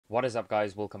What is up,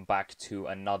 guys? Welcome back to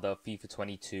another FIFA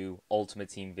 22 Ultimate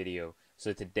Team video.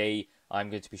 So today I'm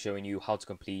going to be showing you how to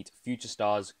complete Future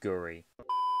Stars GOUIRI.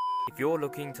 If you're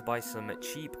looking to buy some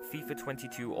cheap FIFA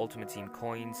 22 Ultimate Team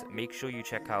coins, make sure you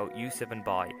check out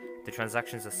U7Buy. The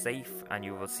transactions are safe and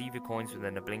you will receive your coins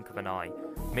within a blink of an eye.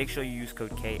 Make sure you use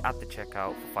code K at the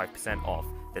checkout for 5% off.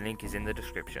 The link is in the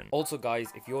description. Also guys,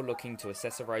 if you're looking to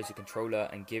accessorize your controller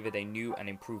and give it a new and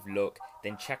improved look,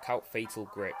 then check out Fatal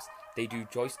Grips. They do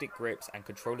joystick grips and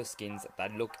controller skins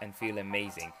that look and feel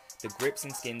amazing. The grips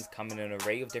and skins come in an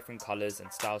array of different colors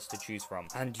and styles to choose from.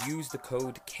 And use the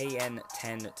code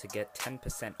KN10 to get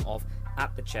 10% off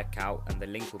at the checkout, and the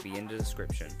link will be in the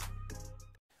description.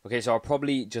 Okay, so I'll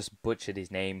probably just butchered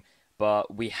his name,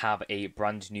 but we have a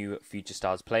brand new Future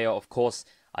Stars player. Of course,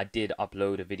 I did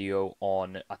upload a video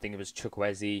on, I think it was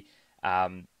Chukwueze,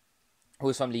 who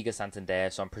was from Liga Santander,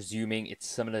 so I'm presuming it's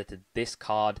similar to this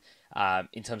card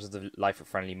in terms of the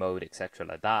life-friendly mode, etc.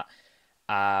 like that.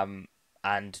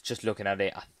 And just looking at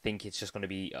it, I think it's just going to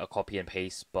be a copy and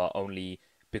paste, but only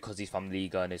because he's from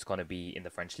Liga and it's going to be in the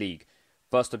French League.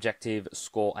 First objective,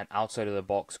 score an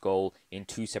outside-of-the-box goal in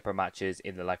 2 separate matches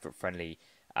in the life-friendly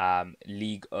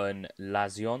Ligue 1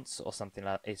 Laziones or something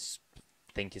like that. I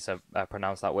think it's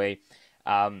pronounced that way.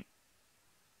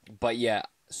 But yeah,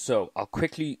 so I'll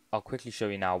quickly show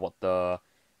you now what the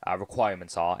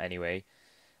requirements are anyway.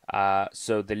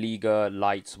 So the Liga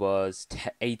Lights was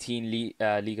 18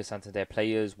 Liga Santander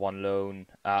players, 1 loan,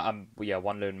 1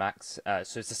 loan max.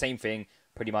 So it's the same thing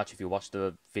pretty much. If you watched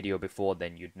the video before,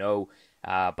 then you'd know.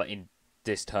 But in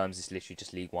this terms, it's literally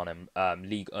just League 1 and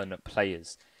League 1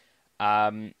 players.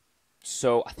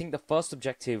 So I think the first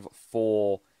objective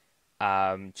for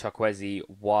Chukwueze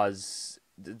was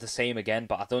the same again,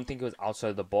 but I don't think it was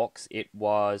outside the box. It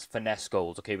was finesse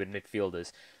goals, okay, with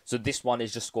midfielders. So this one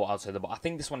is just score outside the box. I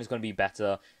think this one is going to be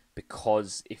better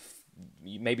because if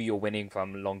maybe you're winning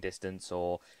from long distance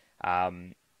or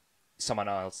someone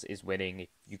else is winning, if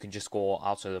you can just score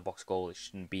outside the box goal, it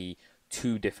shouldn't be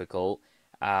too difficult,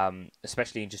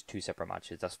 especially in just 2 separate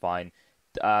matches. That's fine.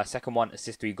 Second one,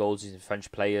 assist 3 goals using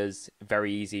French players.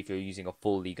 Very easy if you're using a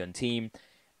full Ligue 1 team.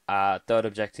 Third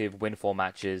objective, win 4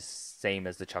 matches, same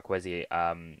as the Chukwueze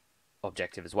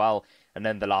objective as well. And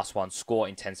then the last one, score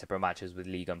in 10 separate matches with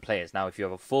Ligue 1 players. Now, if you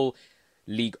have a full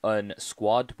Ligue 1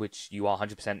 squad, which you are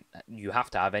 100%, you have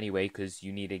to have anyway, because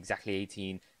you need exactly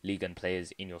 18 Ligue 1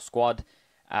 players in your squad,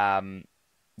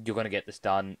 you're going to get this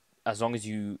done. As long as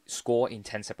you score in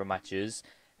 10 separate matches,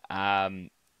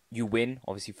 you win,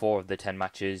 obviously, 4 of the 10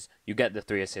 matches. You get the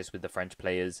 3 assists with the French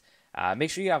players. Make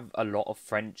sure you have a lot of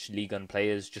French Ligue 1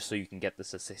 players just so you can get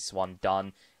this assist one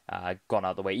done, gone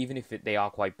out of the way. Even if they are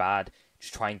quite bad,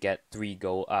 just try and get 3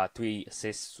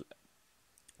 assists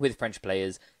with French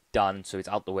players done so it's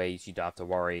out the way so you don't have to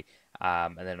worry.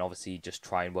 And then obviously just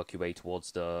try and work your way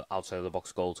towards the outside of the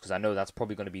box goals, because I know that's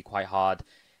probably going to be quite hard,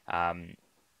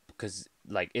 because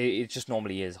like it just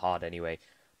normally is hard anyway.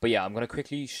 But yeah, I'm going to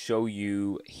quickly show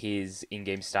you his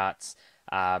in-game stats,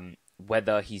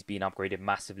 whether he's been upgraded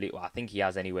massively. Well, I think he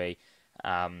has anyway.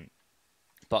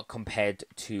 But compared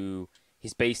to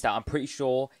his base stat, I'm pretty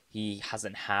sure he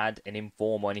hasn't had an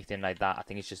inform or anything like that. I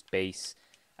think it's just base,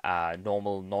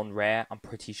 normal, non-rare, I'm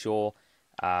pretty sure.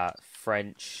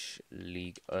 French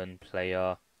Ligue 1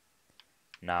 player.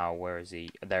 Now, where is he?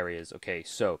 There he is. Okay,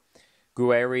 so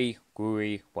GOUIRI,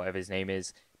 whatever his name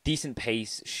is. Decent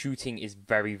pace, shooting is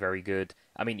very, very good.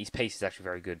 I mean, his pace is actually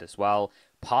very good as well.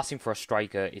 Passing for a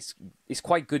striker is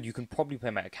quite good. You can probably put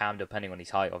him at a cam depending on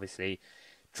his height, obviously.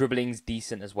 Dribbling's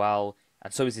decent as well.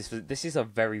 And so is this. This is a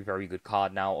very, very good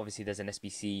card. Now, obviously, there's an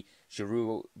SBC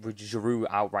Giroud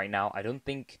out right now. I don't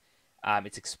think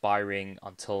it's expiring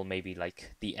until maybe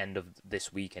like the end of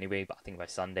this week anyway. But I think by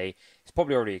Sunday. It's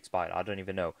probably already expired. I don't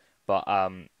even know. But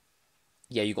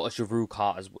yeah, you got a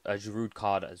Giroud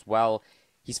card as well.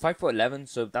 He's 5'11",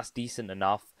 so that's decent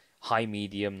enough. High,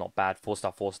 medium, not bad.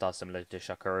 4-star, 4-star, similar to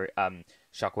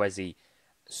Chukwueze.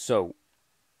 So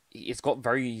he's got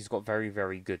very,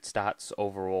 very good stats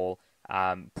overall.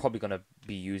 Probably gonna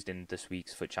be used in this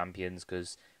week's FUT Champions,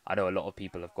 because I know a lot of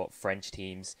people have got French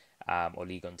teams or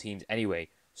Ligue 1 teams. Anyway,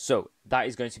 so that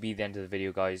is going to be the end of the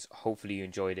video, guys. Hopefully you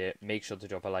enjoyed it. Make sure to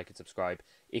drop a like and subscribe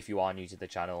if you are new to the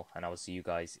channel, and I will see you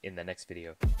guys in the next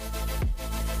video.